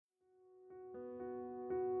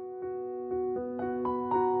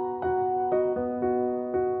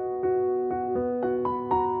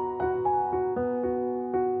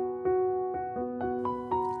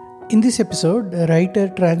In this episode, writer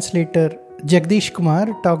translator Jegadeesh Kumar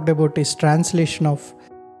talked about his translation of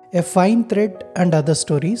A Fine Thread and Other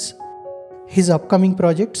Stories, his upcoming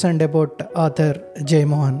projects, and about author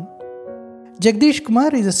Jeyamohan. Jegadeesh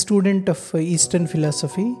Kumar is a student of Eastern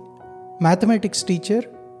philosophy, mathematics teacher,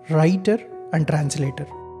 writer, and translator.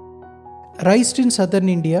 Raised in southern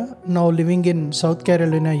India, now living in South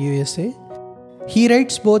Carolina, USA, he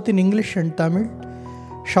writes both in English and Tamil,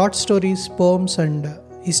 short stories, poems, and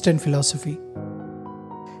Eastern philosophy.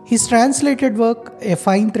 His translated work, A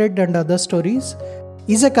Fine Thread and Other Stories,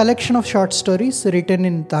 is a collection of short stories written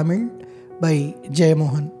in Tamil by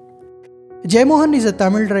Jeyamohan. Jeyamohan is a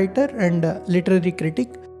Tamil writer and literary critic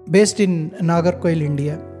based in Nagarkoil,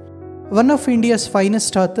 India. One of India's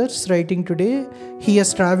finest authors writing today, he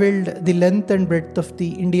has travelled the length and breadth of the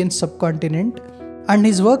Indian subcontinent, and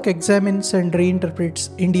his work examines and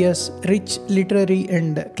reinterprets India's rich literary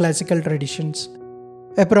and classical traditions.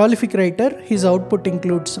 A prolific writer, his output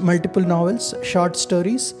includes multiple novels, short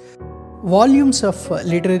stories, volumes of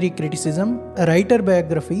literary criticism, writer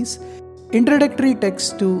biographies, introductory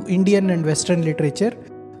texts to Indian and Western literature,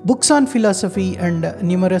 books on philosophy, and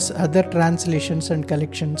numerous other translations and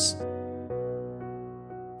collections.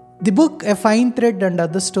 The book A Fine Thread and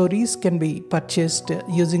Other Stories can be purchased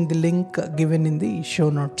using the link given in the show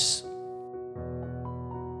notes.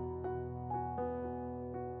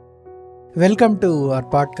 Welcome to our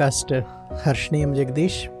podcast, Harshni and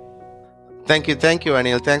Jegadeesh. Thank you,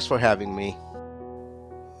 Anil. Thanks for having me.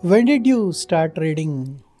 When did you start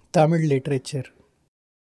reading Tamil literature?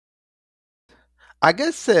 I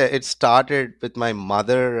guess it started with my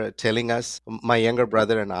mother telling us, my younger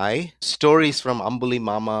brother and I, stories from Ambuli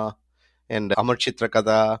Mama and Amar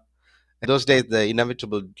Chitrakada. Those days, the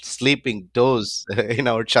inevitable sleeping doze in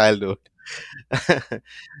our childhood.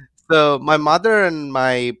 So my mother and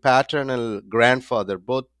my paternal grandfather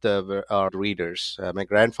both are readers. My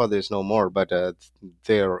grandfather is no more, but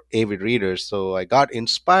they're avid readers. So I got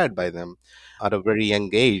inspired by them at a very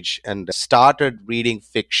young age and started reading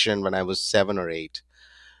fiction when I was 7 or 8.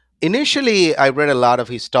 Initially, I read a lot of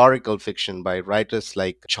historical fiction by writers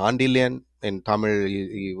like Chandilian. In Tamil,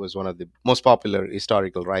 he was one of the most popular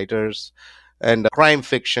historical writers. And crime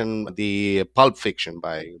fiction, the pulp fiction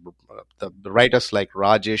by the writers like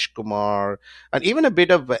Rajesh Kumar, and even a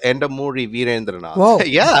bit of Endamuri Veerendranath. Wow.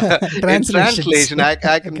 Yeah, in Translations. translation, I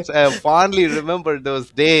can fondly remember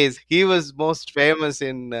those days. He was most famous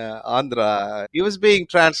in Andhra. He was being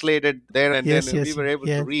translated there, and Yes, then we yes, were able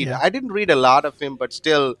to read. yeah. I didn't read a lot of him, but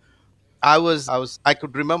still, I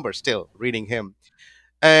could remember still reading him.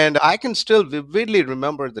 And I can still vividly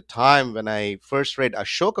remember the time when I first read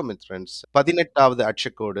Ashokamitran's Padinettavadu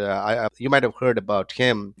Achakodu. You might have heard about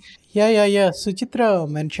him. Yeah. Suchitra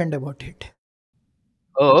mentioned about it.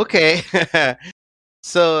 Oh, okay.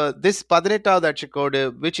 So this Padinettavadu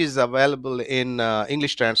Achakodu, which is available in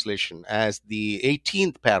English translation as the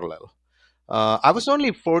 18th parallel. I was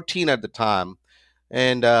only 14 at the time,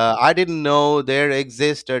 and I didn't know there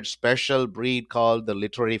existed special breed called the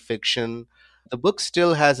literary fiction. The book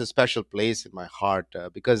still has a special place in my heart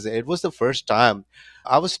because it was the first time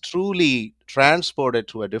I was truly transported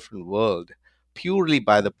to a different world purely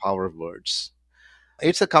by the power of words.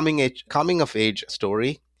 It's a coming of age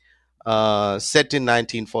story set in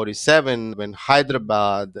 1947 when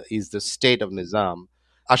Hyderabad is the state of Nizam.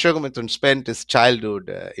 Ashokamitran spent his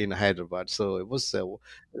childhood in Hyderabad, so it was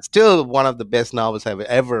still one of the best novels I've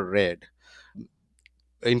ever read,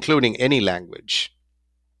 including any language.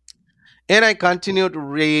 And I continue to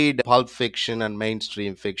read pulp fiction and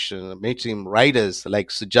mainstream fiction, mainstream writers like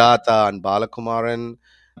Sujata and Balakumaran.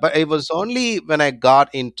 But it was only when I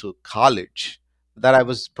got into college that I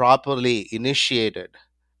was properly initiated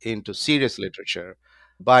into serious literature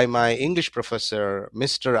by my English professor,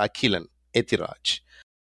 Mr. Akilan Etiraj.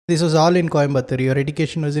 This was all in Coimbatore. Your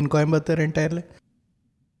education was in Coimbatore entirely?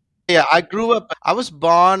 Yeah, I grew up. I was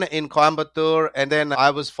born in Coimbatore, and then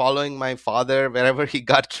I was following my father wherever he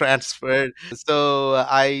got transferred. So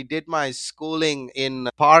I did my schooling in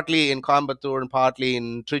partly in Coimbatore and partly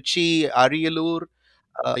in Trichy, Ariyalur.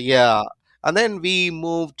 Yeah. And then we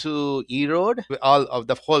moved to Erode. All of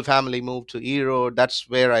the whole family moved to Erode. That's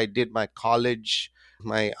where I did my college,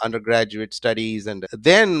 my undergraduate studies. And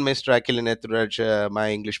then Mr. Akilan my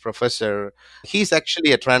English professor, he's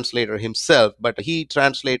actually a translator himself, but he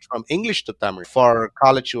translates from English to Tamil for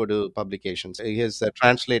College Urdu publications. He has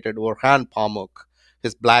translated Orhan Pamuk,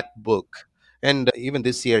 his Black Book. And even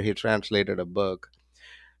this year, he translated a book.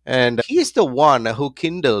 And he's the one who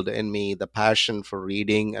kindled in me the passion for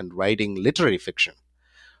reading and writing literary fiction.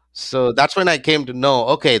 So that's when I came to know,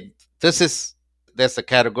 okay, this is There's a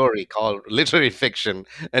category called literary fiction,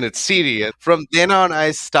 and it's serious. From then on,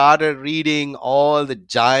 I started reading all the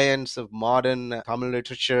giants of modern Tamil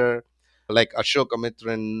literature, like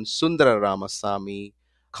Ashokamitran, Sundara Ramasamy,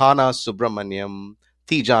 Kana Subramaniam,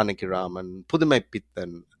 T. Janakiraman, Pudumai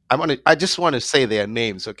Pittan. I just want to say their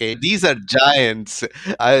names, okay? These are giants.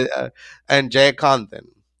 And Jayakanthan.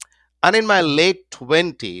 And in my late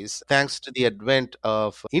 20s, thanks to the advent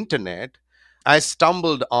of internet, I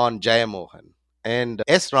stumbled on Jeyamohan and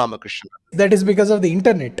S. Ramakrishnan. That is because of the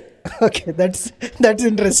internet. Okay, that's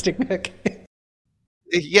interesting. Okay.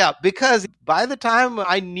 Yeah, because by the time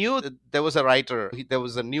I knew that there was a writer, there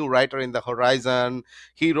was a new writer in the horizon.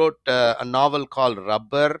 He wrote a novel called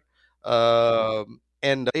Rubber,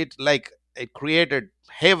 and it created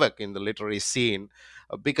havoc in the literary scene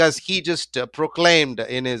because he just proclaimed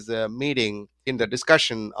in his meeting in the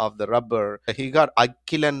discussion of the Rubber, he got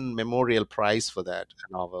Akilan Memorial Prize for that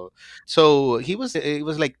novel. So he was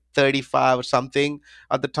like 35 or something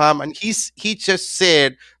at the time, and he just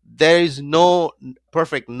said there is no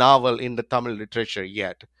perfect novel in the Tamil literature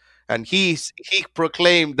yet. And he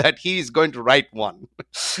proclaimed that he is going to write one.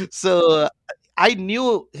 So I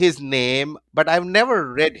knew his name, but I've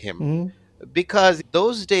never read him Mhm. because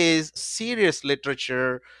those days, serious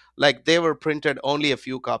literature, like they were printed only a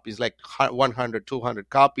few copies, like 100, 200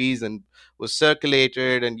 copies, and was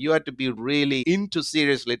circulated. And you had to be really into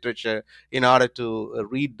serious literature in order to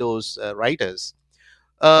read those writers.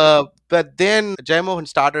 But then Jayamohan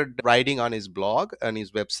started writing on his blog and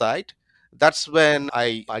his website. That's when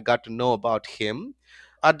I got to know about him.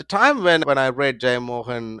 At the time when I read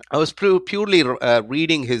Jayamohan, I was purely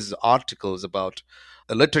reading his articles about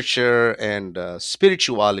literature and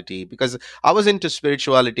spirituality because I was into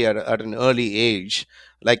spirituality at an early age.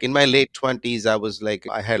 Like in my late 20s, I was like,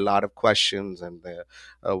 I had a lot of questions and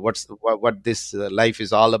what this life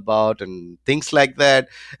is all about and things like that.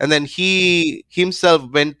 And then he himself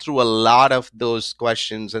went through a lot of those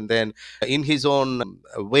questions, and then in his own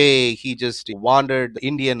way he just wandered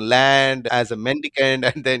Indian land as a mendicant.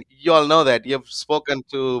 And then you all know that you've spoken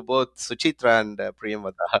to both Suchitra and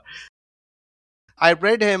Priyamvada. I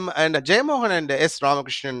read him, and Jaymohan and S.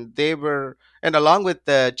 Ramakrishnan, they were, and along with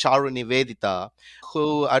Charu Nivedita,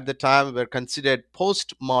 who at the time were considered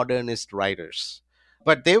postmodernist writers.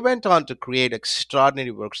 But they went on to create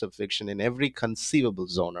extraordinary works of fiction in every conceivable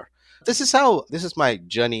genre. This is my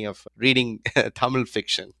journey of reading Tamil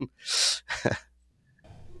fiction.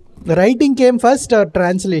 The writing came first or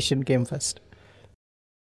translation came first?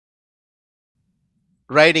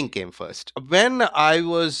 Writing came first. When I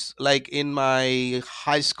was like in my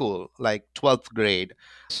high school, like 12th grade,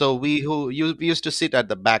 so we used to sit at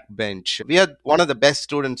the back bench. We had one of the best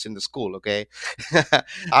students in the school, okay?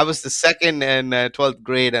 I was the second in 12th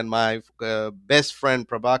grade, and my best friend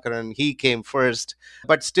Prabhakaran, he came first.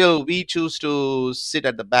 But still, we choose to sit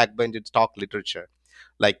at the back bench and talk literature,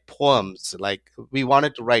 like poems. Like we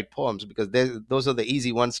wanted to write poems because those are the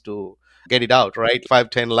easy ones to get it out, right?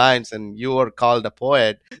 5, 10 lines, and you are called a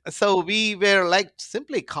poet. So we were like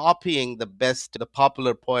simply copying the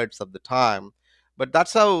popular poets of the time. But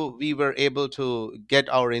that's how we were able to get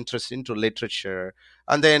our interest into literature.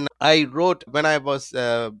 And then I wrote, when I was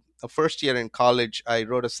a first year in college, I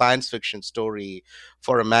wrote a science fiction story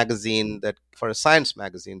for a science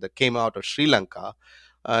magazine that came out of Sri Lanka.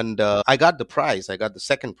 And I got the prize. I got the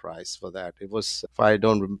second prize for that. It was,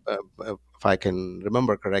 if I can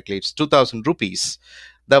remember correctly, it's 2,000 rupees.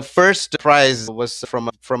 The first prize was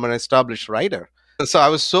from an established writer. So I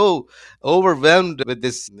was so overwhelmed with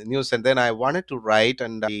this news, and then I wanted to write,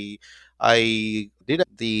 and I did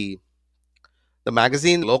the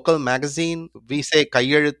magazine, local magazine. We say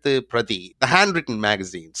Kaiyeluthu Prati, the handwritten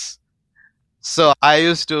magazines. So I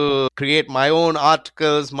used to create my own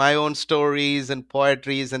articles, my own stories and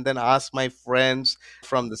poetries, and then ask my friends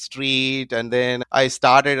from the street. And then I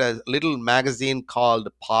started a little magazine called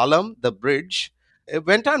Palam, The Bridge. It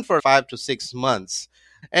went on for 5 to 6 months.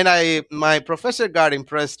 And my professor got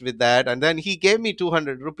impressed with that, and then he gave me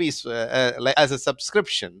 200 rupees like as a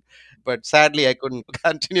subscription. But sadly, I couldn't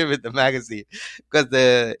continue with the magazine because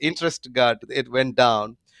the interest it went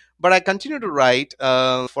down. But I continued to write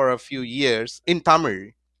for a few years in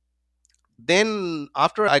Tamil. Then,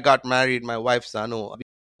 after I got married, my wife Sanu,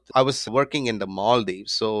 I was working in the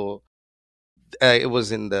Maldives. So it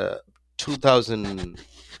was in the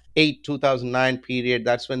 2008, 2009 period.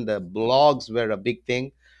 That's when the blogs were a big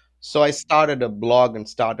thing. So I started a blog and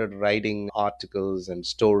started writing articles and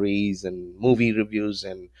stories and movie reviews,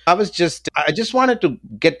 and I just wanted to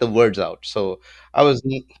get the words out. So I was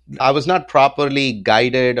I was not properly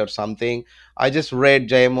guided or something. I just read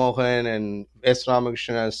Jeyamohan and S.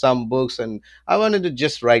 Ramakrishna some books, and I wanted to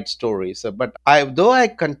just write stories. So, but I though I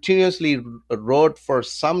continuously wrote for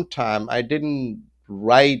some time, I didn't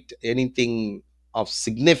write anything of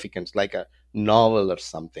significance like a novel or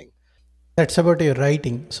something. That's about your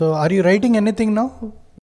writing. So, are you writing anything now?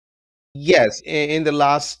 Yes, in the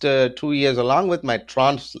last 2 years, along with my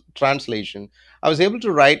translation, I was able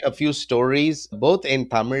to write a few stories both in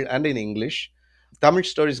Tamil and in English. Tamil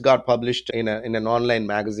stories got published in an online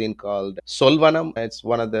magazine called Solvanam. It's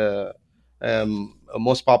one of the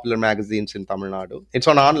most popular magazines in Tamil Nadu. It's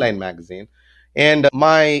an online magazine. And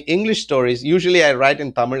my English stories, usually I write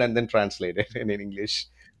in Tamil and then translate it in English.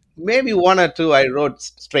 Maybe one or two I wrote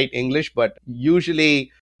straight English, but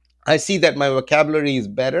usually I see that my vocabulary is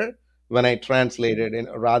better when I translate it in,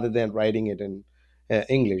 rather than writing it in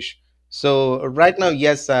English. So right now,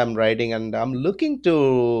 yes, I'm writing, and I'm looking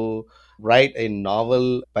to write a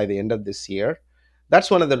novel by the end of this year.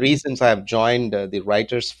 That's one of the reasons I have joined the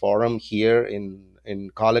Writers Forum here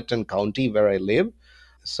in Colleton County, where I live.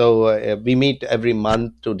 So we meet every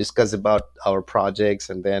month to discuss about our projects,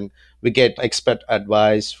 and then we get expert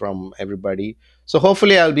advice from everybody. So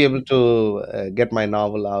hopefully, I'll be able to get my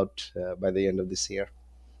novel out by the end of this year.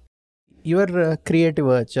 Your creative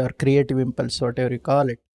urge or creative impulse, whatever you call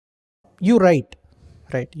it, you write,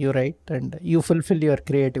 right? You write and you fulfill your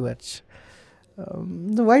creative urge.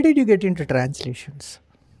 Why did you get into translations?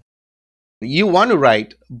 You want to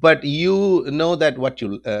write, but you know that what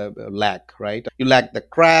you lack, right? You lack the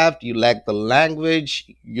craft, you lack the language.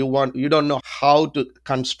 You don't know how to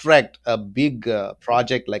construct a big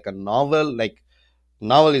project like a novel. Like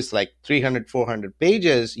novel is like 300, 400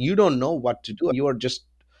 pages. You don't know what to do. You are just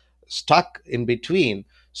stuck in between.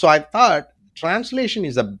 So I thought translation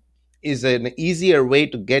is an easier way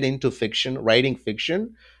to get into fiction, writing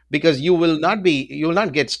fiction, because you will not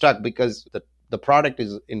get stuck because the product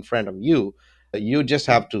is in front of you. You just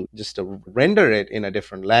have to just render it in a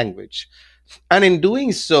different language, and in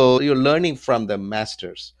doing so you're learning from the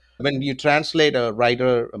masters. When you translate a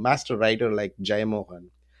master writer like Jayamohan,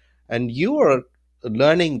 and you are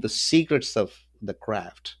learning the secrets of the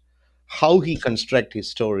craft, how he construct his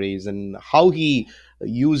stories and how he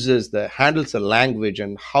handles the language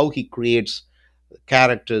and how he creates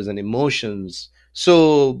characters and emotions.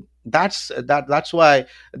 So that's why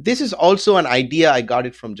this is also an idea I got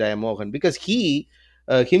it from Jayamohan, because he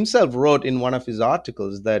himself wrote in one of his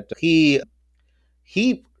articles that he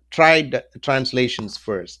tried translations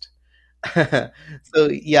first. So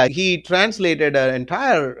yeah, he translated an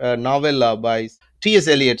entire novella by T.S.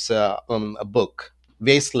 Eliot's a book,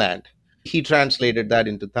 Wasteland. He translated that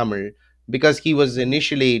into Tamil because he was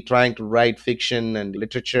initially trying to write fiction and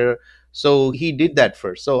literature. So he did that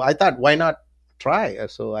first. So I thought, why not try?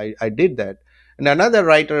 So I did that. And another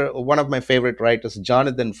writer, one of my favorite writers,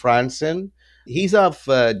 Jonathan Franzen, he's of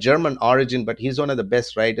German origin, but he's one of the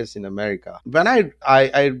best writers in America. When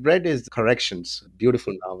I read his Corrections,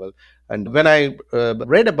 beautiful novel, and when I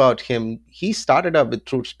read about him, he started up with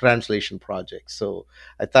through translation projects. So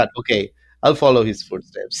I thought, okay, I'll follow his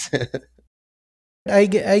footsteps. I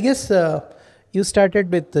guess you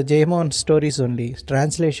started with the Jeyamohan stories only.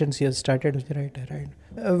 Translations you started with, right?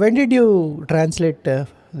 When did you translate the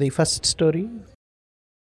first story?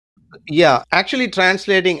 Yeah, actually,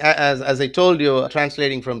 translating, as I told you,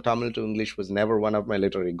 translating from Tamil to English was never one of my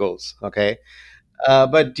literary goals. Okay,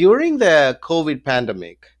 but during the COVID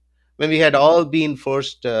pandemic, when we had all been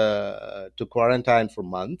forced to quarantine for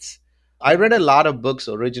months, I read a lot of books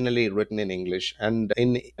originally written in English and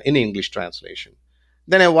in English translation.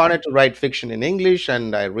 Then I wanted to write fiction in English,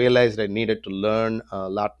 and I realized I needed to learn a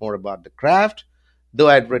lot more about the craft, though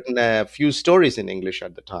I'd written a few stories in English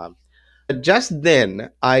at the time. Just then,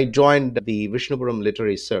 I joined the Vishnupuram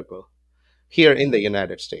Literary Circle here in the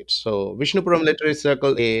United States. So, Vishnupuram Literary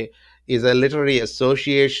Circle is a literary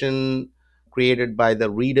association created by the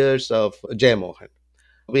readers of Jeyamohan.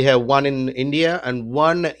 We have one in India and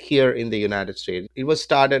one here in the United States. It was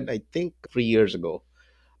started, I think, 3 years ago.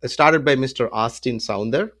 It started by Mr. Austin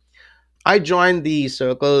Sounder. I joined the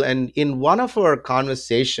circle, and in one of our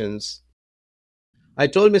conversations, I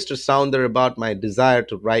told Mr. Sounder about my desire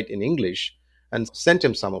to write in English and sent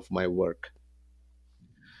him some of my work.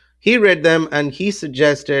 He read them and he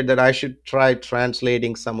suggested that I should try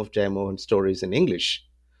translating some of Jayamohan's stories in English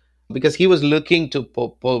because he was looking to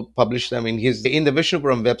publish them in the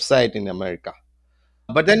Vishnupuram website in America.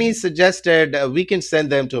 But then he suggested we can send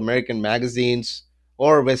them to American magazines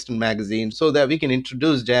or Western magazine so that we can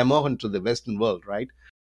introduce Jeyamohan to the Western world, right?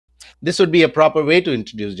 This would be a proper way to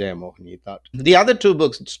introduce Jeyamohan, he thought. The other two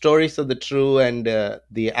books, Stories of the True and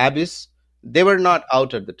The Abyss, they were not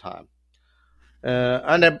out at the time.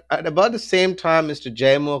 And at about the same time, Mr.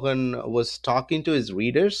 Jeyamohan was talking to his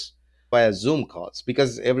readers via Zoom calls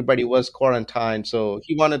because everybody was quarantined. So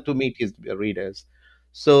he wanted to meet his readers.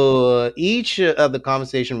 So each of the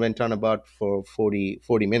conversation went on about for 40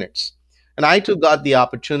 minutes. And I too got the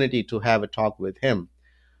opportunity to have a talk with him,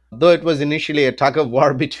 though it was initially a tug of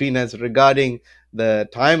war between us regarding the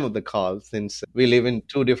time of the call, since we live in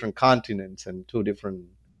two different continents and two different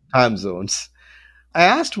time zones. I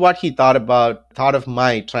asked what he thought of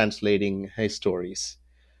my translating his stories.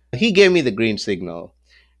 He gave me the green signal,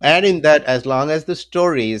 adding that as long as the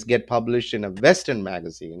stories get published in a Western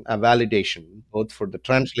magazine, a validation both for the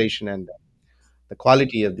translation and the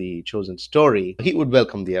quality of the chosen story, he would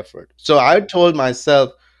welcome the effort. So I told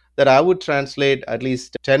myself that I would translate at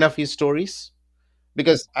least 10 of his stories,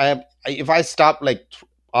 because if I stop like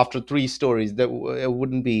after three stories, it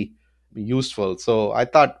wouldn't be useful. So I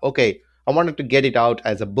thought, okay, I wanted to get it out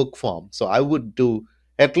as a book form, so I would do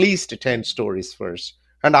at least 10 stories first,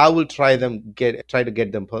 and I will try to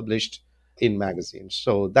get them published in magazines.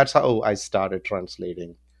 So that's how I started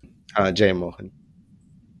translating Jay Mohan.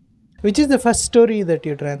 Which is the first story that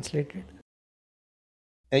you translated?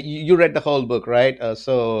 You read the whole book, right?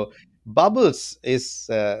 So Bubbles is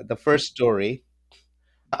the first story.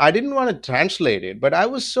 I didn't want to translate it, but I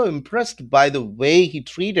was so impressed by the way he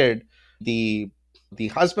treated the the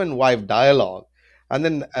husband wife dialogue, and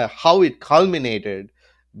then how it culminated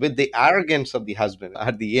with the arrogance of the husband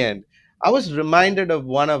at the end. I was reminded of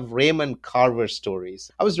one of Raymond Carver's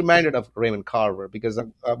stories. I was reminded of Raymond Carver because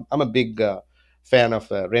I'm a big fan of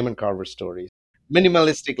Raymond Carver stories.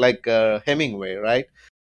 Minimalistic, like Hemingway, right?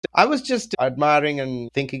 I was just admiring and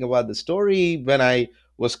thinking about the story when I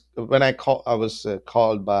was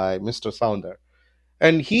called by Mr. Sounder,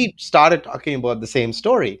 and he started talking about the same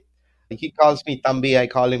story. He calls me Tambi, I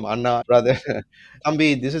call him Anna, brother.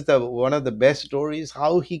 Tambi, this is the one of the best stories.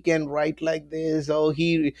 How he can write like this? Oh,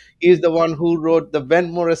 he is the one who wrote the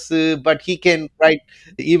Van Morris, but he can write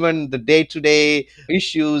even the day-to-day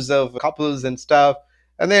issues of couples and stuff.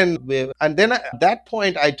 And then at that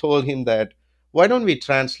point, I told him that why don't we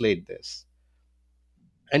translate this?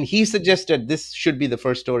 And he suggested this should be the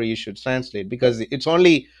first story you should translate because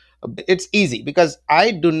it's easy, because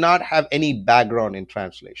I do not have any background in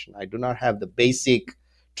translation. I do not have the basic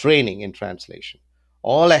training in translation.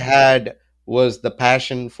 All I had was the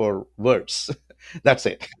passion for words. That's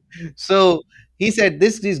it. So he said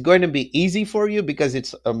this is going to be easy for you because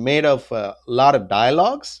it's made of a lot of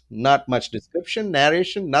dialogues, not much description,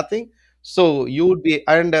 narration, nothing. So you would be,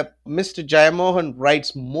 and Mr. Jayamohan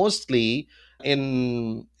writes mostly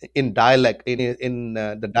in dialect, in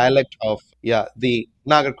the dialect of, yeah, the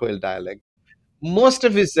Nagarkoil dialect. Most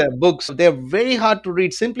of his books, they're very hard to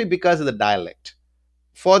read simply because of the dialect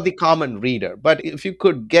for the common reader. But if you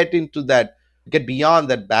could get beyond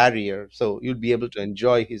that barrier, so you'll be able to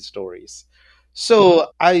enjoy his stories.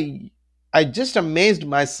 So I just amazed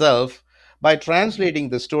myself by translating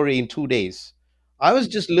the story in 2 days. I was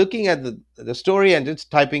just looking at the story and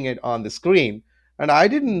just typing it on the screen. And I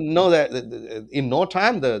didn't know that in no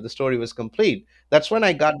time the story was complete. That's when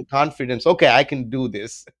I got the confidence. Okay, I can do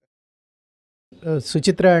this.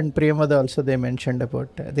 Suchitra and Priyamada also they mentioned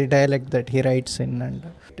about the dialect that he writes in, and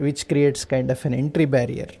which creates kind of an entry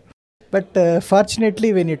barrier. But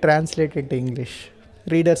fortunately, when you translate it to English,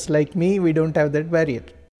 readers like me, we don't have that barrier.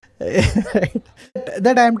 Right?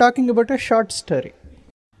 That I am talking about a short story.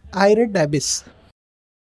 I read Abyss.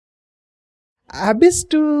 Abyss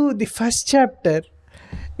to the first chapter,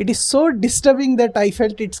 it is so disturbing that I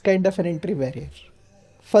felt it's kind of an entry barrier.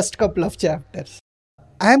 First couple of chapters.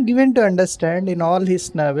 I am given to understand in all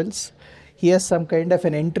his novels, he has some kind of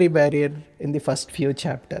an entry barrier in the first few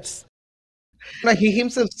chapters. Now, he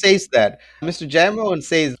himself says that. Mr. Jayamohan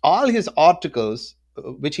says all his articles,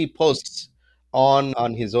 which he posts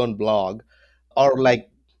on his own blog, are like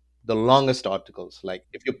the longest articles. Like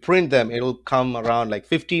if you print them, it'll come around like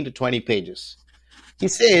 15 to 20 pages. He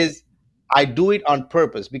says, I do it on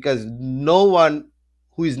purpose because no one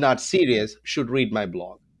who is not serious should read my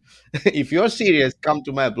blog. If you're serious, come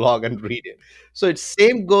to my blog and read it. So it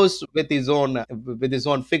same goes with his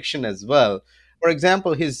own fiction as well. For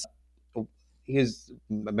example, his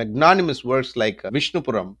magnanimous works like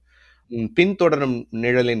Vishnupuram, Pintodaram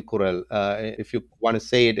Nidalin Kural, if you want to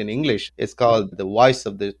say it in English, it's called The Voice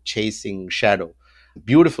of the Chasing Shadow.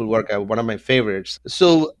 Beautiful work, one of my favorites.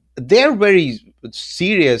 So they're very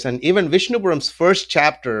serious, and even Vishnupuram's first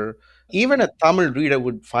chapter Even a Tamil reader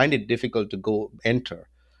would find it difficult to go enter.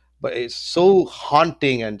 But it's so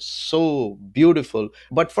haunting and so beautiful.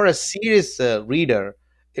 But for a serious reader,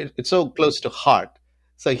 it's so close to heart.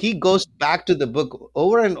 So he goes back to the book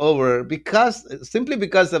over and over because simply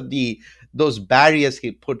because of the those barriers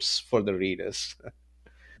he puts for the readers.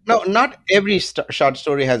 No, not every short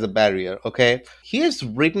story has a barrier. Okay, he has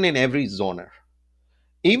written in every genre.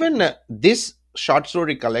 Even this short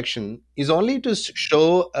story collection is only to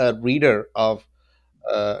show a reader of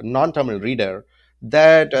non-Tamil reader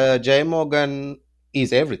that Jeyamohan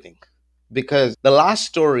is everything, because the last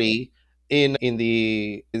story in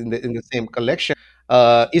the same collection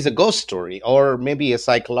is a ghost story or maybe a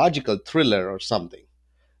psychological thriller or something,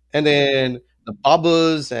 and then the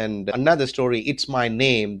bubbles and another story, It's My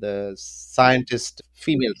Name, the scientist,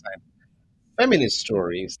 female scientist, feminist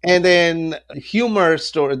stories, and then humor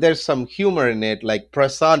story. There's some humor in it, like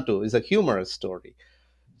Prasanto is a humorous story.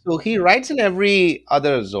 So he writes in every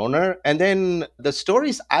other genre, and then the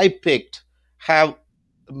stories I picked have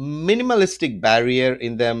minimalistic barrier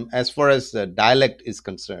in them as far as the dialect is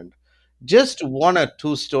concerned. Just one or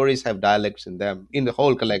two stories have dialects in them in the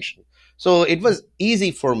whole collection. So it was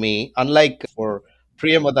easy for me, unlike for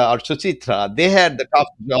Priyamada or Suchitra, they had the tough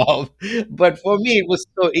job. But for me, it was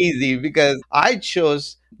so easy because I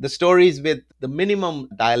chose the stories with the minimum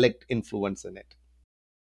dialect influence in it.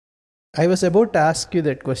 I was about to ask you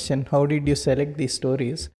that question. How did you select these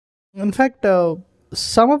stories? In fact,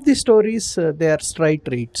 some of the stories they are straight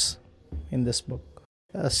reads in this book.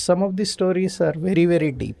 Some of the stories are very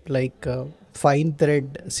very deep, like Fine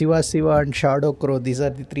Thread, Siva Siva, and Shadow Crow. These are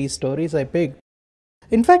the three stories I picked.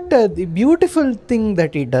 In fact, the beautiful thing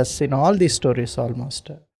that he does in all these stories,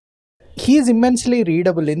 almost, he is immensely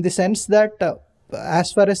readable in the sense that,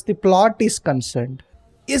 as far as the plot is concerned,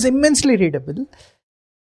 is immensely readable.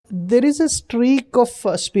 There is a streak of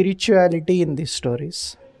spirituality in these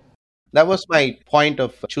stories. That was my point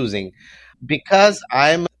of choosing, because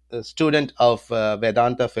I'm a student of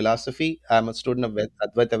Vedanta philosophy. I'm a student of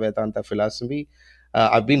Advaita Vedanta philosophy.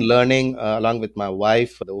 I've been learning along with my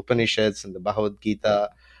wife the Upanishads and the Bhagavad Gita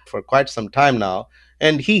for quite some time now.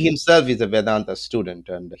 And he himself is a Vedanta student,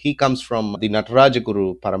 and he comes from the Nataraja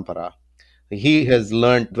Guru Parampara. He has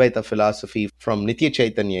learned Dvaita philosophy from Nitya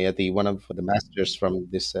Chaitanya Yati, one of the masters from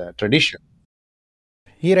this tradition.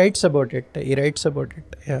 He writes about it. He writes about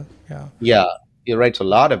it. Yeah, yeah. Yeah, he writes a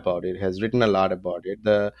lot about it, has written a lot about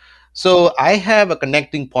it. So I have a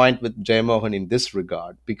connecting point with Jeyamohan in this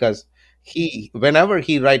regard, because whenever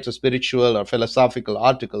he writes a spiritual or philosophical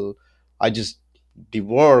article, I just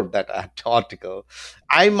devour that article.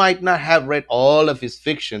 I might not have read all of his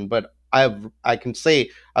fiction, but I can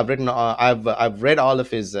say I've read all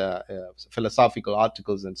of his philosophical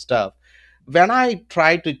articles and stuff. When I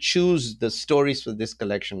try to choose the stories for this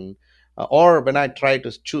collection, or when I try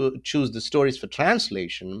to choose the stories for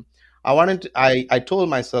translation, I told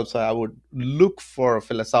myself, so I would look for a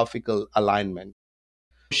philosophical alignment.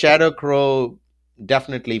 Shadow Crow,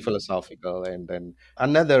 definitely philosophical, and then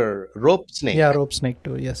another Rope Snake, Yeah, Rope Snake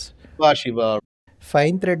too. Yes. Shiva,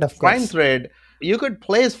 Fine Thread, of Fine course. Thread. You could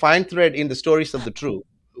place Fine Thread in the stories of the true.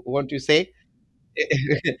 Won't you say?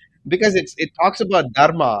 Because it talks about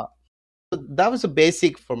dharma. That was a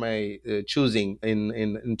basic for my choosing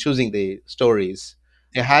in choosing the stories.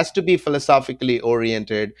 It has to be philosophically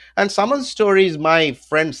oriented, and some of the stories my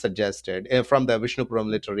friend suggested from the Vishnupuram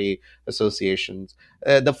Literary Associations.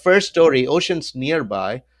 The first story, Oceans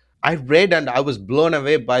Nearby, I read and I was blown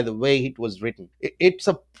away by the way it was written. It's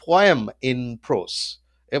a poem in prose.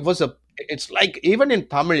 It's like, even in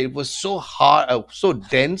Tamil, it was so hard, so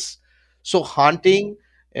dense, so haunting,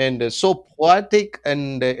 and so poetic,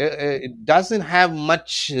 and it doesn't have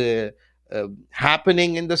much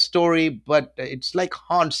happening in the story, but it's like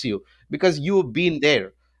haunts you because you've been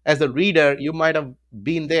there. As a reader, you might have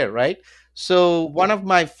been there, right? So one of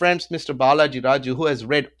my friends, Mr. Balaji Raju, who has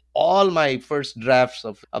read all my first drafts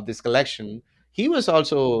of this collection, he was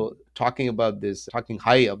also talking about this, talking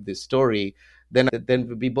high of this story. Then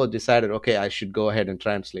we both decided, okay, I should go ahead and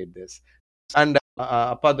translate this. And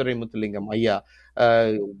Appadure Muthulingam Ayya,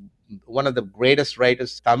 uh, one of the greatest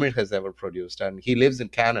writers Tamil has ever produced, and he lives in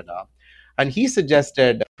Canada. And he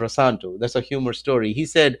suggested Prasanto. That's a humor story. He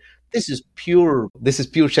said, This is pure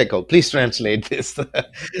Chekhov. Please translate this."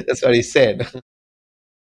 That's what he said.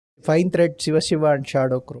 Fine Thread, Siva Siva, and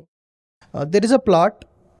Shadow Crow. There is a plot.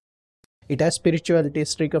 It has spirituality,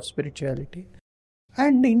 streak of spirituality.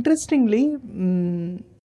 And interestingly,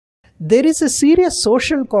 there is a serious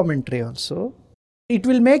social commentary also. It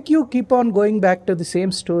will make you keep on going back to the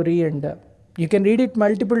same story, and you can read it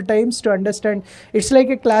multiple times to understand. It's like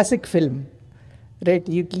a classic film. Right,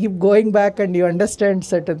 you keep going back and you understand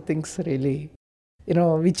certain things really,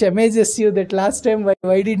 which amazes you that last time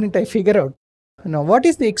why didn't I figure out? What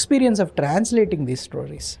is the experience of translating these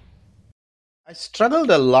stories? I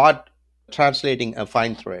struggled a lot translating A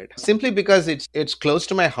Fine Thread simply because it's close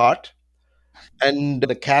to my heart, and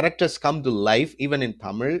the characters come to life even in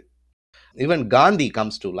Tamil. Even Gandhi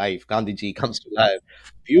comes to life. Gandhiji comes to life,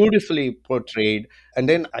 beautifully portrayed. And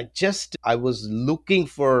then I was looking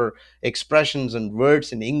for expressions and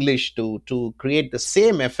words in English to create the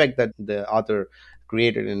same effect that the author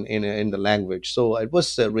created in the language. So it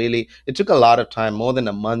was really, it took a lot of time, more than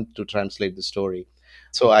a month, to translate the story.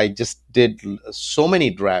 So I just did so many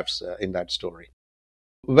drafts in that story.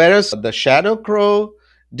 Whereas the Shadow Crow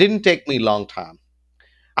didn't take me long time.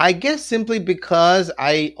 I guess simply because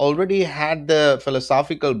I already had the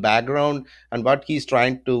philosophical background and what he's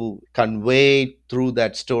trying to convey through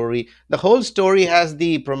that story. The whole story has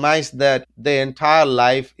the premise that the entire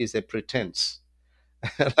life is a pretense.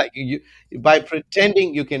 Like you, by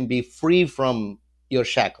pretending, you can be free from your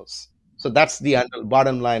shackles. So that's the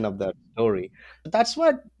bottom line of the story. That's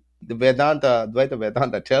what the Dvaita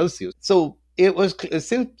Vedanta tells you. So it was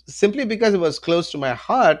simply because it was close to my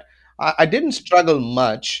heart. I didn't struggle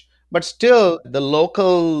much, but still, the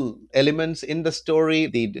local elements in the story,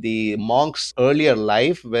 the monk's earlier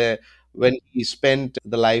life, where when he spent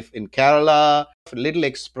the life in Kerala, little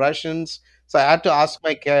expressions. So I had to ask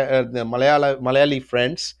the Malayali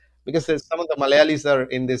friends, because there's some of the Malayalis are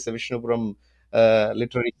in this Vishnupuram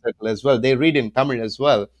literary circle as well. They read in Tamil as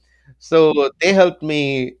well, so they helped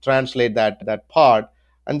me translate that part.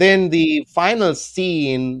 And then the final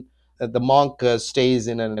scene, the monk stays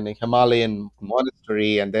in an Himalayan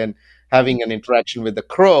monastery, and then having an interaction with the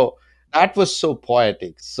crow. That was so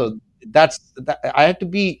poetic. So I had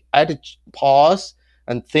to pause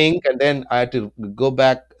and think, and then I had to go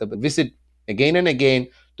back, visit again and again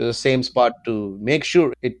to the same spot to make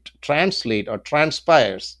sure it translate or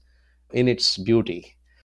transpires in its beauty.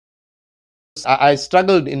 I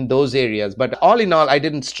struggled in those areas, but all in all, I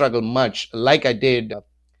didn't struggle much like I did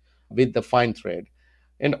with the fine thread.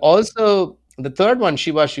 And also the third one,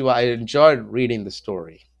 Shiva Shiva, I enjoyed reading the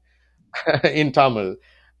story in Tamil.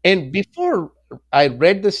 And before I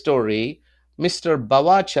read the story, Mr.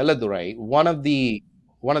 Bava Cheladurai, one of the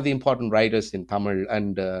important writers in Tamil,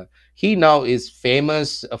 and he now is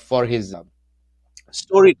famous for his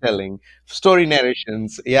storytelling, story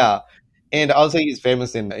narrations. Yeah, and also he's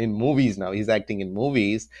famous in movies now. He's acting in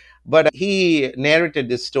movies, but he narrated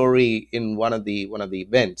this story in one of the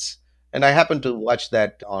events, and I happened to watch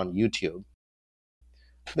that on YouTube.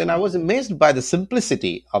 Then I was amazed by the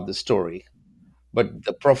simplicity of the story, but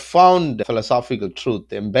the profound philosophical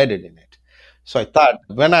truth embedded in it. So I thought,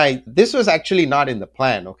 this was actually not in the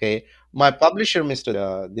plan, okay? My publisher, Mr.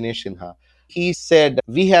 Dinesh Sinha, he said,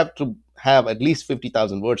 we have to have at least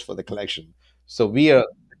 50,000 words for the collection. So we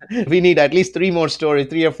need at least three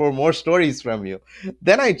or four more stories from you.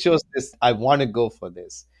 Then I chose this. I want to go for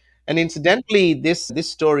this. And incidentally, this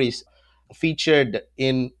story is featured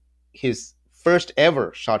in his first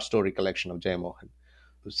ever short story collection of Jeyamohan.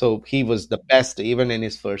 So he was the best even in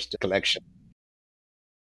his first collection.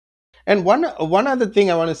 And one other thing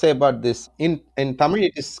I want to say about this, in Tamil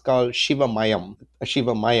it is called Shiva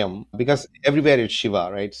Mayam, because everywhere it's Shiva,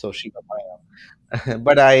 right? So Shiva Mayam.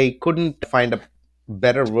 But I couldn't find a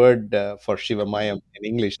better word for Shiva Mayam in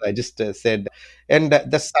English. I just said, and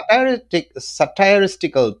the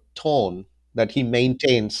satiristical tone that he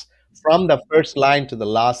maintains from the first line to the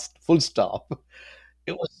last full stop,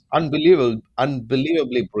 it was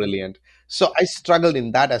unbelievably brilliant. So I struggled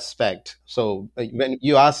in that aspect. So when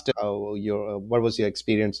you asked your what was your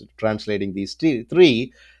experience translating these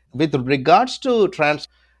three, with regards to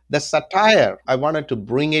the satire, I wanted to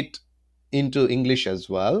bring it into English as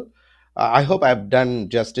well. I hope I've done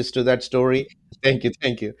justice to that story. Thank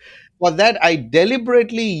you. For that, I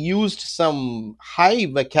deliberately used some high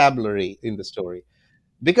vocabulary in the story,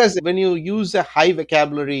 because when you use a high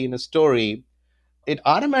vocabulary in a story, it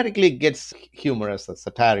automatically gets humorous or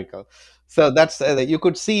satirical. So that's you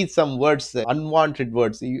could see some words, unwanted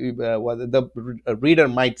words. The reader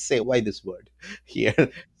might say, "Why this word here?"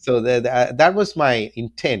 So that was my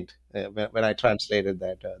intent when I translated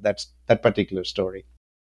that particular story.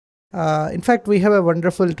 In fact, we have a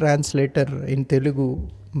wonderful translator in Telugu.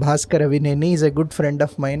 Bhaskar Avineni is a good friend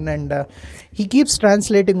of mine, and he keeps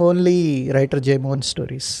translating only writer Jeyamohan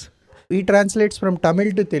stories. He translates from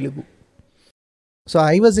Tamil to Telugu. So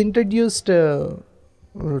I was introduced to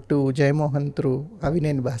Jeyamohan through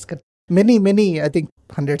Avineni Bhaskar. Many, I think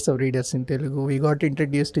hundreds of readers in Telugu. We got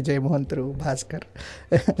introduced to Jeyamohan through Bhaskar.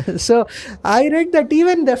 So I read that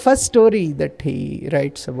even the first story that he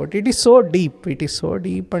writes about, it is so deep. It is so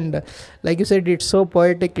deep, and like you said, it's so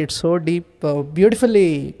poetic. It's so deep,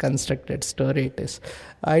 beautifully constructed story. It is.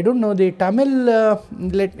 I don't know the Tamil.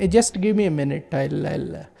 Let just give me a minute.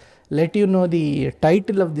 I'll let you know the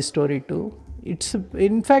title of the story too. It's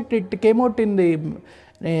in fact it came out in the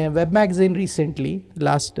web magazine recently,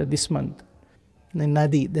 last this month.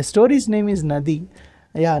 Nadi. The story's name is Nadi.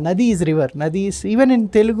 Yeah, Nadi is river. Nadi is even in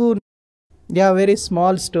Telugu. Yeah, very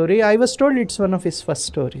small story. I was told it's one of his first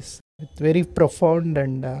stories. It's very profound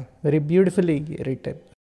and very beautifully written.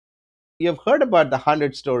 You've heard about the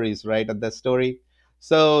 100 stories, right? Of the story.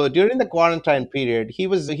 So during the quarantine period, he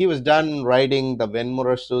was done writing the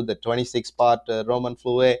Venmurasu, the 26-part Roman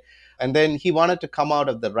Flue, and then he wanted to come out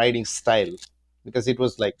of the writing style because it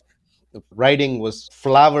was like the writing was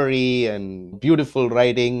flowery and beautiful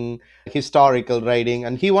writing, historical writing,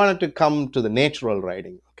 and he wanted to come to the natural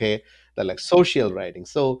writing, okay, the like social writing.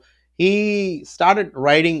 So he started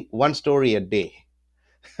writing one story a day.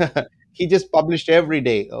 He just published every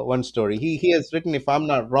day one story. He has written, if I'm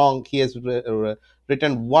not wrong, he has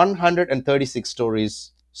written 136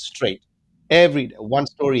 stories straight every day, one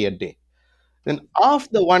story a day. Then of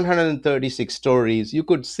the 136 stories, you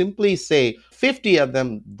could simply say 50 of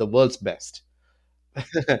them the world's best.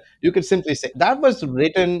 You could simply say that was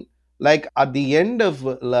written like at the end of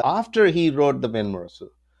after he wrote the Venmurasu.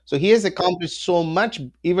 So he has accomplished so much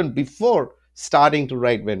even before starting to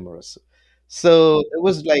write Venmurasu. So it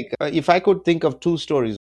was like if I could think of two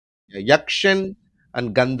stories, Yakshan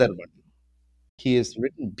and Gandharvan. He has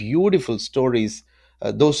written beautiful stories.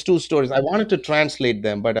 Those two stories, I wanted to translate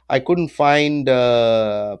them, but I couldn't find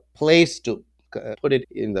a place to put it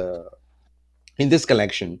in this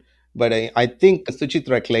collection. But I think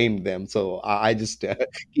Suchitra claimed them, so I just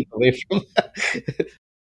keep away from.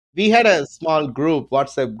 We had a small group,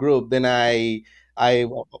 WhatsApp group. Then I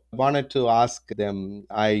wanted to ask them,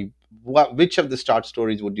 which of the short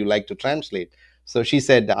stories would you like to translate? So she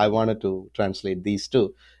said I wanted to translate these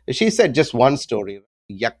two. She said just one story,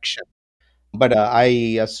 Yaksha. But I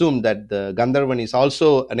assume that the Gandharvan is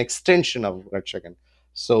also an extension of Rakshakan.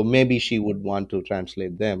 So maybe she would want to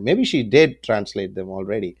translate them. Maybe she did translate them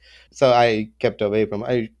already. So I kept away from.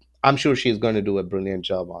 I'm sure she's going to do a brilliant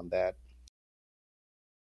job on that.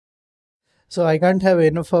 So I can't have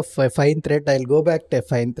enough of a fine thread. I'll go back to a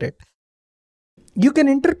fine thread. You can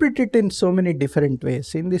interpret it in so many different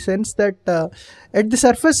ways, in the sense that at the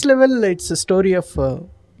surface level, it's a story of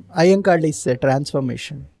Ayankar's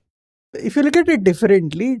transformation. If you look at it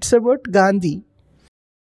differently, it's about Gandhi.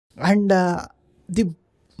 And the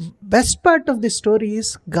best part of the story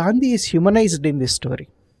is Gandhi is humanized in this story.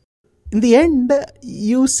 In the end,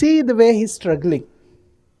 you see the way he's struggling,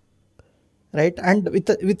 right? And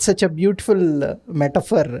with such a beautiful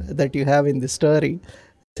metaphor that you have in the story,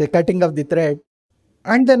 the cutting of the thread.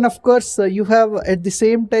 And then, of course, you have at the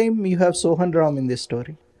same time, you have Sohan Ram in this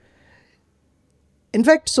story. In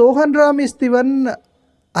fact, Sohan Ram is the one,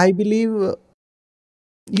 I believe,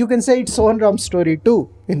 you can say it's Sohan Ram's story too,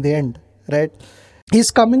 in the end, right? He's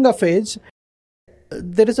coming of age.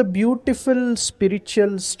 There is a beautiful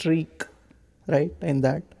spiritual streak, right, in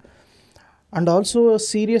that. And also a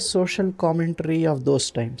serious social commentary of those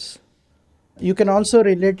times. You can also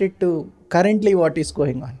relate it to currently what is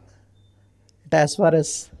going on. As far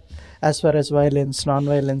as violence,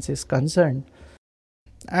 non-violence is concerned.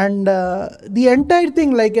 And the entire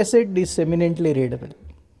thing, like I said, is eminently readable.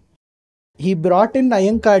 He brought in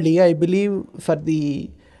Ayankali, I believe, for the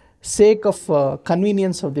sake of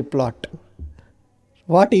convenience of the plot.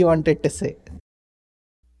 What he wanted to say.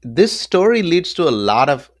 This story leads to a lot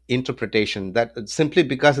of interpretation that simply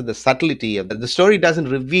because of the subtlety of the story doesn't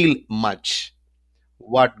reveal much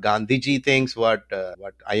what Gandhiji thinks, what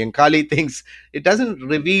Ayankali thinks. It doesn't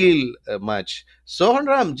reveal much.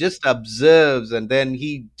 Sohanram just observes, and then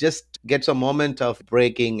he just gets a moment of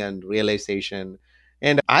breaking and realization.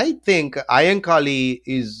 And I think Ayankali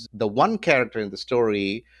is the one character in the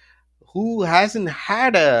story who hasn't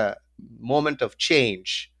had a moment of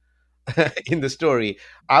change in the story.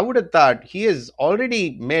 I would have thought he has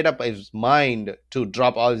already made up his mind to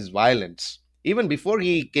drop all his violence even before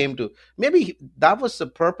he came to. Maybe that was the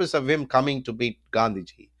purpose of him coming to meet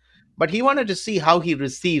Gandhiji, but he wanted to see how he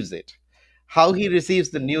receives it, how he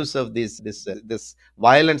receives the news of this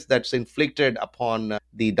violence that's inflicted upon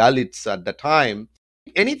the Dalits at the time.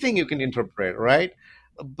 Anything you can interpret, right?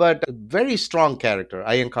 but a very strong character.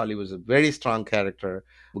 Ayankali was a very strong character.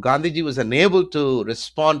 Gandhiji was unable to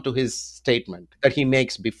respond to his statement that he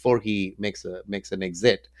makes before he makes an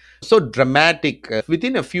exit. So dramatic.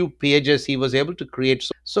 Within a few pages, he was able to create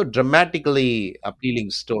so dramatically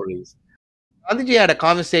appealing stories. Gandhiji had a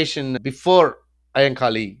conversation before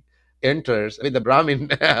Ayankali enters with the Brahmin,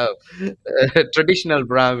 traditional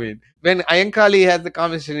Brahmin. When Ayankali has the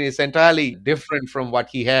conversation, it's entirely different from what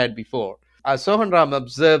he had before. Sohan Ram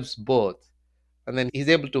observes both, and then he's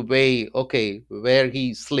able to weigh, okay, where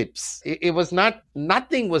he slips. It was not,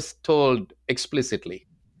 nothing was told explicitly.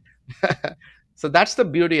 So that's the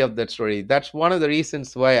beauty of that story. That's one of the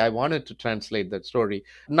reasons why I wanted to translate that story.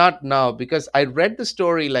 Not now, because I read the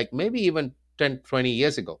story like maybe even 10, 20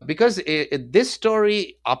 years ago. Because this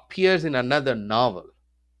story appears in another novel,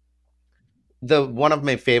 the one of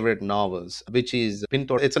my favorite novels, which is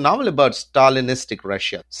Pinto. It's a novel about Stalinistic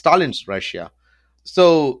Russia, Stalin's Russia.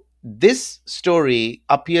 So this story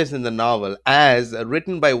appears in the novel as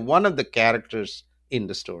written by one of the characters in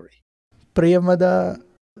the story. Priyamada,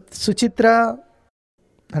 Suchitra,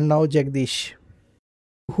 and now Jagdish.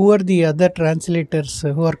 Who are the other translators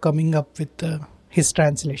who are coming up with his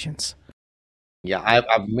translations? Yeah,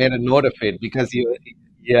 I've made a note of it because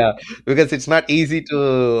yeah, because it's not easy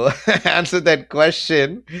to answer that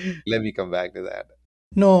question. Let me come back to that.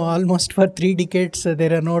 No, almost for 3 decades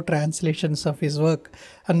there are no translations of his work,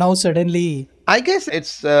 and now suddenly. I guess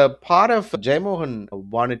it's part of Jeyamohan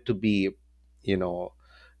wanted to be, you know,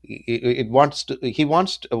 he wanted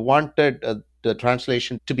the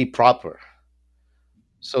translation to be proper.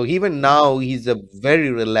 So even now, he's a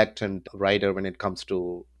very reluctant writer when it comes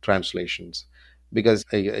to translations because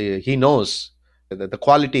he knows that the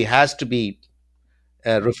quality has to be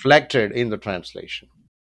reflected in the translation.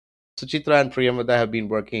 Suchitra and Priyamada have been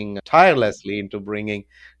working tirelessly into bringing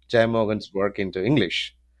Jayamohan's work into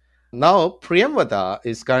English. Now, Priyamada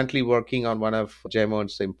is currently working on one of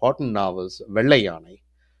Jayamohan's important novels, Vellayyanai.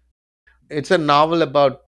 It's a novel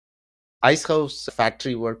about ice house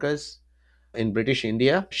factory workers in British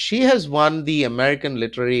India. She has won the American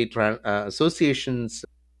Literary Association's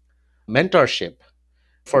mentorship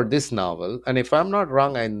for this novel. And if I'm not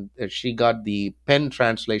wrong, she got the Penn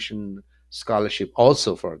Translation Scholarship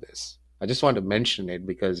also for this. I just want to mention it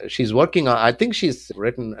because she's working on, I think she's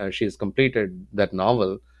completed that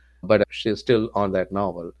novel, but she's still on that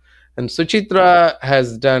novel. And Suchitra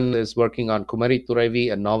is working on Kumari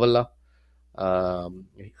Turaivi, a novella.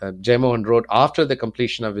 Jeyamohan wrote after the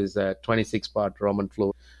completion of his 26-part Roman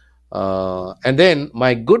Flow. And then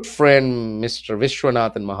my good friend, Mr.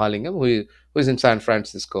 Vishwanathan Mahalingam, who is in San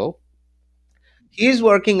Francisco, he's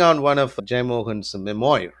working on one of Jeyamohan's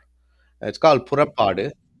memoir. It's called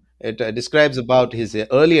Purapadu. It describes about his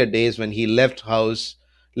earlier days when he left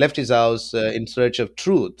his house in search of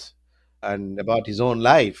truth and about his own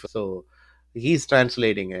life. So he's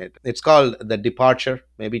translating it. It's called The Departure,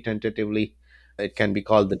 maybe tentatively. It can be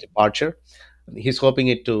called The Departure. He's hoping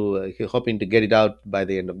to get it out by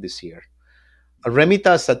the end of this year.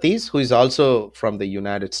 Remita Satish, who is also from the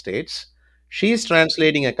United States, she is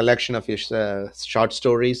translating a collection of his short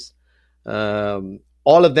stories,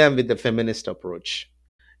 all of them with the feminist approach.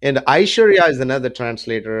 And Aishwarya is another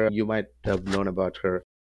translator. You might have known about her.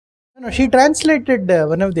 No, she translated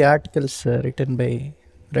one of the articles written by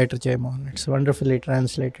writer Jeyamohan. It's wonderfully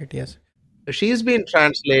translated, yes. She's been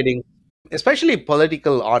translating, especially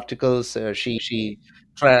political articles. She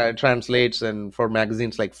translates and for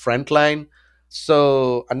magazines like Frontline.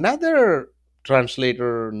 So another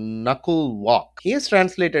translator, Nakul Walk, he has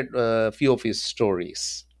translated a few of his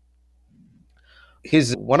stories.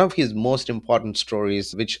 His One of his most important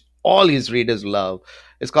stories, which all his readers love,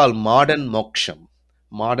 is called Modern Moksham.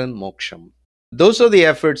 Modern Moksham. Those are the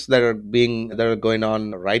efforts that are going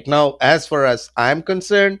on right now, as far as I'm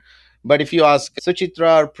concerned. But if you ask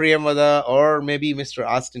Suchitra or Priyamada or maybe Mr.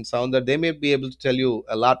 Austin Sounder, they may be able to tell you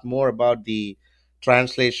a lot more about the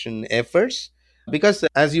translation efforts. Because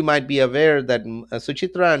as you might be aware, that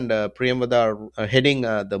Suchitra and Priyamada are heading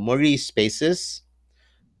the Murray Spaces,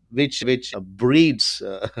 which breeds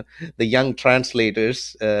the young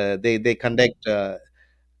translators. They conduct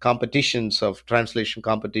competitions of translation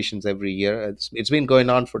competitions every year. It's been going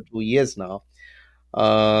on for 2 years now.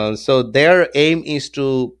 So their aim is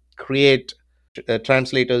to create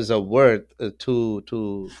translators of worth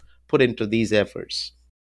to put into these efforts.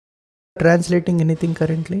 Translating anything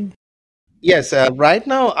currently? Yes, right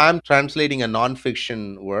now I'm translating a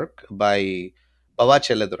non-fiction work by Bava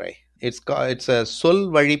Cheladurai. It's a Sol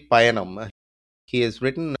Vali Payanam. He has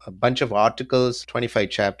written a bunch of articles, 25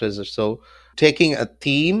 chapters or so, taking a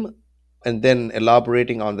theme and then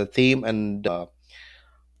elaborating on the theme and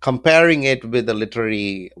comparing it with a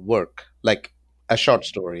literary work, like a short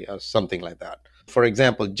story or something like that. For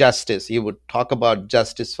example, justice, he would talk about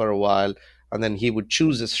justice for a while, and then he would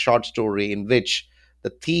choose a short story in which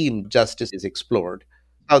the theme justice is explored,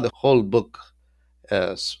 how the whole book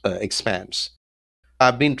expands.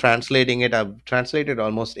 I've been translating it. I've translated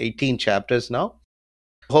almost 18 chapters now.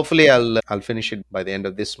 Hopefully, I'll finish it by the end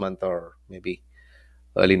of this month or maybe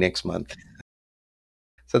early next month.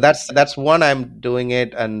 So that's one I'm doing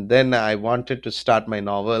it, and then I wanted to start my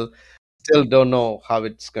novel. Still don't know how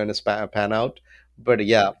it's going to pan out, but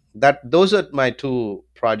yeah, that those are my two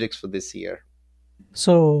projects for this year.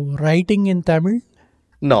 So, writing in Tamil.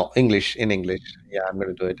 No, English, in English. Yeah, I'm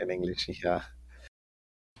going to do it in English. Yeah.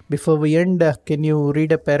 Before we end, can you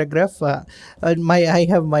read a paragraph? I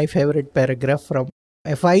have my favorite paragraph from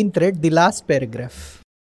A Fine Thread, the last paragraph.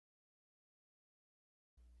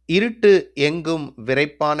 இருட்டு எங்கும்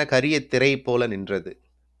விரைப்பான கரிய திரை போல நின்றது.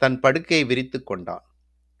 தன் படுக்கையை விரித்துக் கொண்டான்.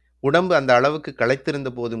 உடம்பு அந்த அளவுக்கு களைத்திருந்த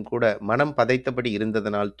போதும் கூட மனம் பதைத்தபடி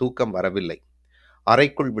இருந்ததனால் தூக்கம் வரவில்லை.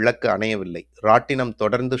 அறைக்குள் விளக்கு அணையவில்லை. ராட்டினம்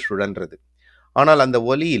தொடர்ந்து சுழன்றது. ஆனால் அந்த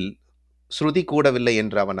ஒலியில் ஸ்ருதி கூடவில்லை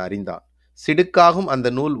என்று அவன் அறிந்தான். சிடுக்காகும் அந்த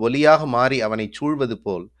நூல் ஒலியாக மாறி அவனை சூழ்வது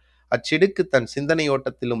போல், அச்சிடுக்கு தன்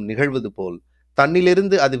சிந்தனையோட்டத்திலும் நிகழ்வது போல்,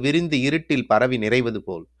 தன்னிலிருந்து அது விரிந்து இருட்டில் பரவி நிறைவது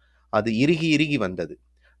போல், அது இறுகி இறுகி வந்தது.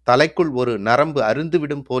 தலைக்குள் ஒரு நரம்பு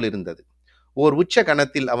அருந்துவிடும் போல் இருந்தது. ஓர் உச்ச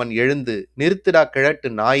கணத்தில் அவன் எழுந்து, நிறுத்திடா கிழட்டு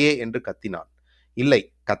நாயே என்று கத்தினான். இல்லை,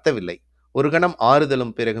 கத்தவில்லை. ஒரு கணம்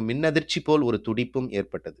ஆறுதலும் பிறகு மின்னதிர்ச்சி போல் ஒரு துடிப்பும்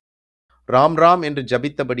ஏற்பட்டது. ராம் ராம் என்று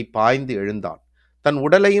ஜபித்தபடி பாய்ந்து எழுந்தான். தன்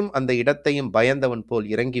உடலையும் அந்த இடத்தையும் பயந்தவன் போல்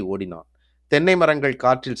இறங்கி ஓடினான். தென்னை மரங்கள்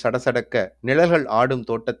காற்றில் சடசடக்க, நிழல்கள் ஆடும்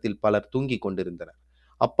தோட்டத்தில் பலர் தூங்கிக் கொண்டிருந்தனர்.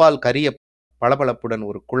 அப்பால் கரிய பளபளப்புடன்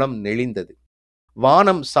ஒரு குளம் நெளிந்தது.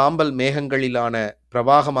 வானம் சாம்பல் மேகங்களிலான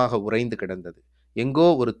பிரவாகமாக உறைந்து கிடந்தது. எங்கோ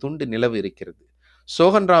ஒரு துண்டு நிலவு இருக்கிறது.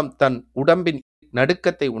 சோகன்ராம் தன் உடம்பின்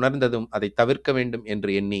நடுக்கத்தை உணர்ந்ததும் அதை தவிர்க்க வேண்டும்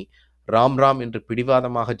என்று எண்ணி ராம் ராம் என்று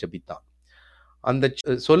பிடிவாதமாக ஜபித்தான். அந்த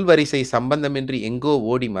சொல் வரிசை சம்பந்தமின்றி எங்கோ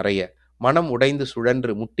ஓடி மறைய, மனம் உடைந்து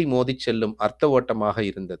சுழன்று முட்டி மோதிச் செல்லும் அர்த்த ஓட்டமாக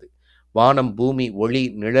இருந்தது. வானம், பூமி, ஒளி,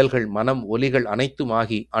 நிழல்கள், மனம், ஒலிகள்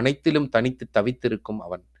அனைத்துமாகி அனைத்திலும் தனித்து தவித்திருக்கும்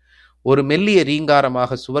அவன். ஒரு மெல்லிய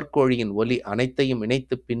ரீங்காரமாக சுவர்க்கோழியின் ஒலி அனைத்தையும்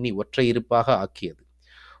இணைத்து பின்னி ஒற்றை இருப்பாக ஆக்கியது.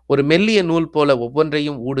 ஒரு மெல்லிய நூல் போல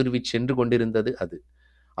ஒவ்வொன்றையும் ஊடுருவி சென்று கொண்டிருந்தது அது.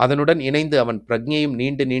 அதனுடன் இணைந்து அவன் பிரக்ஞையும்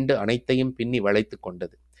நீண்டு நீண்டு அனைத்தையும் பின்னி வளைத்து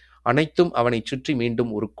கொண்டது. அனைத்தும் அவனை சுற்றி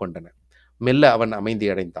மீண்டும் உருக்கொண்டன. மெல்ல அவன்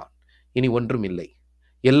அமைதியடைந்தான். இனி ஒன்றும் இல்லை.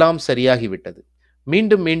 எல்லாம் சரியாகிவிட்டது.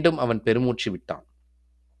 மீண்டும் மீண்டும் அவன் பெருமூச்சு விட்டான்.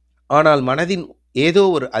 ஆனால் மனதின் ஏதோ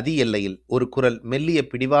ஒரு அதி எல்லையில் ஒரு குரல் மெல்லிய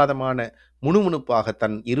பிடிவாதமான முணுமுணுப்பாக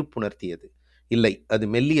தன் இருப்புணர்த்தியது. இல்லை, அது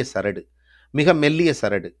மெல்லிய சரடு, மிக மெல்லிய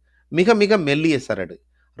சரடு, மிக மிக மெல்லிய சரடு.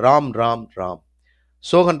 ராம் ராம் ராம்.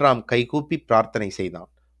 சோகன்ராம் கைகூப்பி பிரார்த்தனை செய்தான்.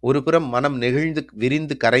 ஒருபுறம் மனம் நெகிழ்ந்து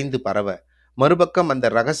விரிந்து கரைந்து பரவ, மறுபக்கம் அந்த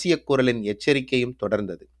இரகசிய குரலின் எச்சரிக்கையும்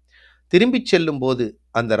தொடர்ந்தது. திரும்பிச் செல்லும் போது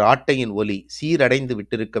அந்த ராட்டையின் ஒலி சீரடைந்து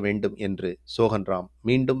விட்டிருக்க வேண்டும் என்று சோகன்ராம்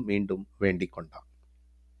மீண்டும் மீண்டும் வேண்டிக் கொண்டான்.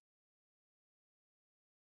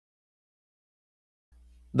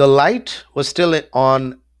 The light was still on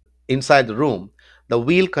inside the room. The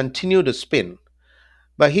wheel continued to spin,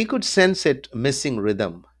 but he could sense it missing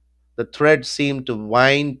rhythm. The thread seemed to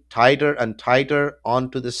wind tighter and tighter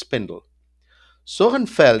onto the spindle. Sohan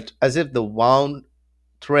felt as if the wound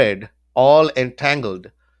thread, all entangled,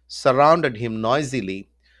 surrounded him noisily,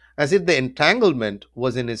 as if the entanglement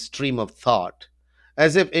was in his stream of thought,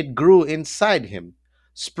 as if it grew inside him,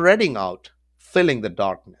 spreading out, filling the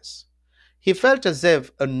darkness. He felt as if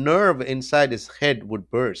a nerve inside his head would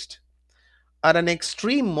burst. At an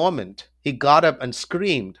extreme moment, he got up and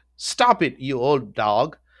screamed, "Stop it, you old dog!"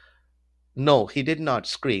 No, he did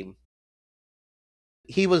not scream.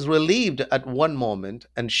 He was relieved at one moment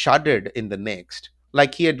and shuddered in the next,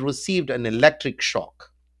 like he had received an electric shock.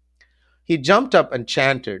 He jumped up and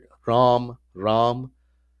chanted, "Ram, Ram."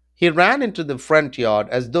 He ran into the front yard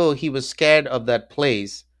as though he was scared of that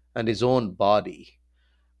place and his own body.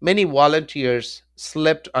 Many volunteers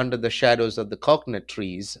slept under the shadows of the coconut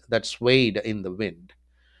trees that swayed in the wind.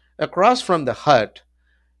 Across from the hut,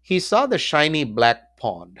 he saw the shiny black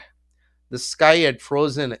pond. The sky had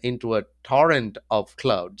frozen into a torrent of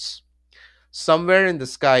clouds. Somewhere in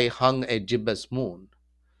the sky hung a gibbous moon.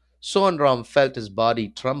 Sonram felt his body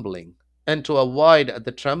trembling, and to avoid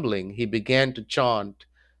the trembling, he began to chant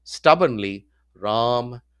stubbornly, "Ram,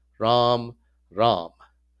 Ram, Ram."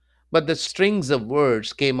 But the strings of words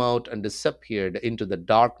came out and disappeared into the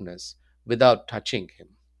darkness without touching him.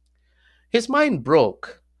 His mind broke,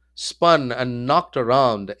 spun, and knocked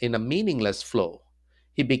around in a meaningless flow.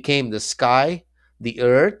 He became the sky, the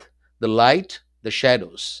earth, the light, the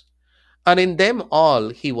shadows. And in them all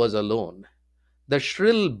he was alone. The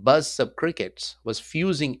shrill buzz of crickets was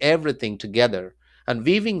fusing everything together and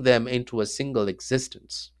weaving them into a single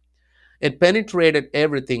existence. It penetrated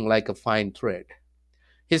everything like a fine thread.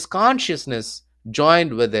 His consciousness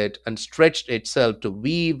joined with it and stretched itself to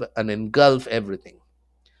weave and engulf everything.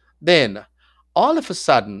 Then, all of a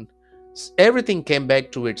sudden, everything came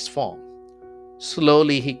back to its form.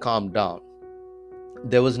 Slowly he calmed down.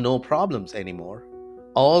 There was no problems anymore.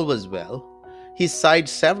 All was well. He sighed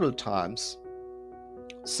several times.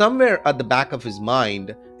 Somewhere at the back of his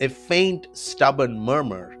mind, a faint, stubborn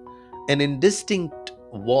murmur, an indistinct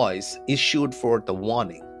voice issued forth a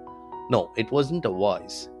warning. No, it wasn't a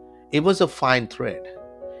voice. It was a fine thread.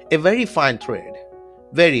 A very fine thread.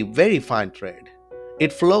 Very, very fine thread.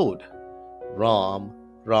 It flowed. Ram,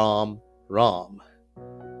 Ram, Ram.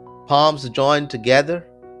 Palms joined together,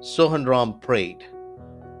 Sohan Ram prayed.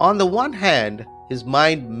 On the one hand, his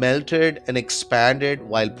mind melted and expanded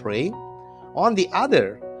while praying. On the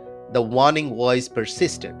other, the warning voice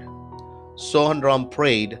persisted. Sohan Ram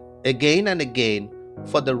prayed again and again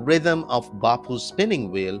for the rhythm of Bapu's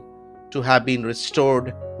spinning wheel to have been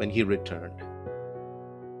restored when he returned.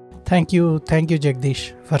 Thank you,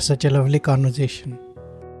 Jegadeesh, for such a lovely conversation.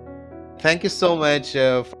 Thank you so much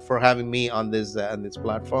for having me on this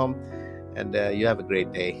platform, and you have a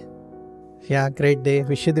great day. Yeah, great day.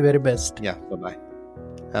 Wish you the very best. Yeah, bye bye.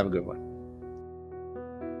 Have a good one.